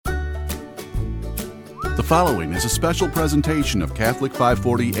The following is a special presentation of Catholic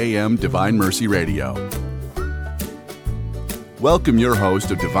 540 AM Divine Mercy Radio. Welcome your host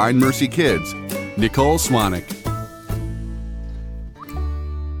of Divine Mercy Kids, Nicole Swanek.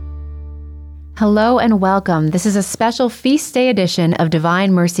 Hello and welcome. This is a special feast day edition of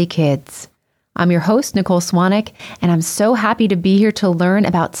Divine Mercy Kids. I'm your host, Nicole Swanek, and I'm so happy to be here to learn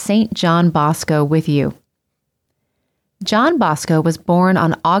about St. John Bosco with you. John Bosco was born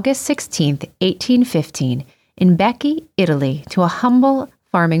on August 16, 1815, in Becchi, Italy, to a humble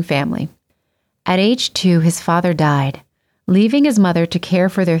farming family. At age 2, his father died, leaving his mother to care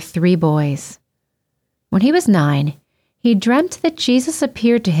for their 3 boys. When he was 9, he dreamt that Jesus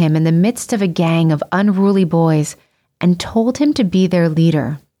appeared to him in the midst of a gang of unruly boys and told him to be their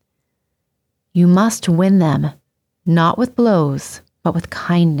leader. "You must win them, not with blows, but with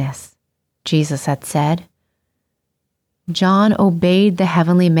kindness," Jesus had said. John obeyed the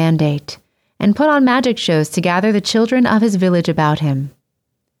heavenly mandate and put on magic shows to gather the children of his village about him.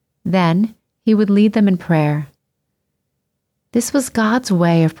 Then he would lead them in prayer. This was God's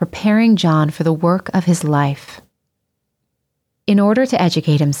way of preparing John for the work of his life. In order to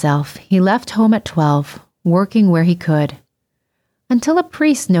educate himself, he left home at 12, working where he could, until a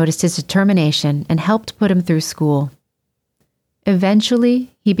priest noticed his determination and helped put him through school.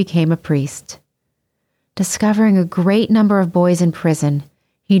 Eventually, he became a priest. Discovering a great number of boys in prison,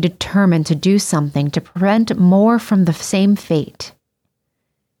 he determined to do something to prevent more from the same fate.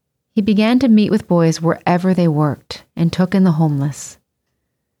 He began to meet with boys wherever they worked and took in the homeless.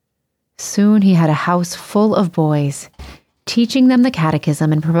 Soon he had a house full of boys, teaching them the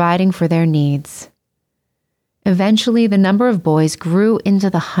catechism and providing for their needs. Eventually, the number of boys grew into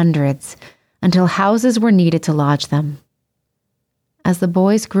the hundreds until houses were needed to lodge them. As the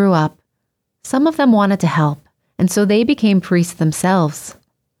boys grew up, some of them wanted to help, and so they became priests themselves.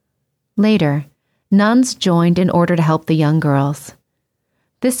 Later, nuns joined in order to help the young girls.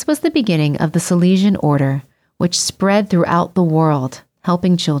 This was the beginning of the Salesian order, which spread throughout the world,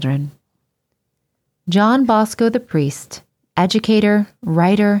 helping children. John Bosco the priest, educator,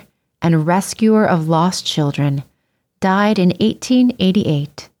 writer, and rescuer of lost children, died in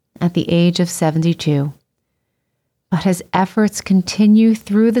 1888 at the age of 72. But his efforts continue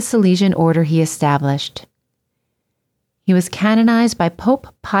through the Salesian order he established. He was canonized by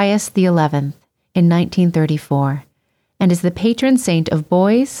Pope Pius XI in 1934 and is the patron saint of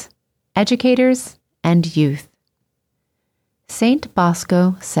boys, educators, and youth. Saint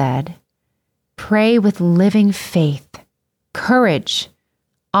Bosco said, "Pray with living faith, courage,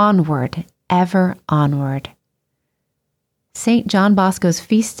 onward, ever onward." St. John Bosco's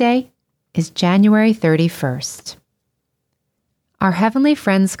feast day is January 31st. Our Heavenly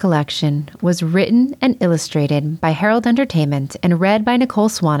Friends collection was written and illustrated by Herald Entertainment and read by Nicole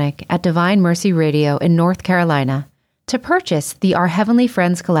Swanek at Divine Mercy Radio in North Carolina. To purchase the Our Heavenly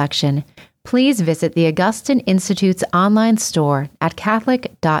Friends collection, please visit the Augustine Institute's online store at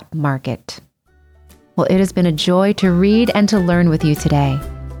catholic.market. Well, it has been a joy to read and to learn with you today.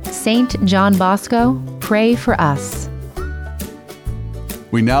 St. John Bosco, pray for us.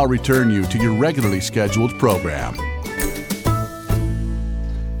 We now return you to your regularly scheduled program.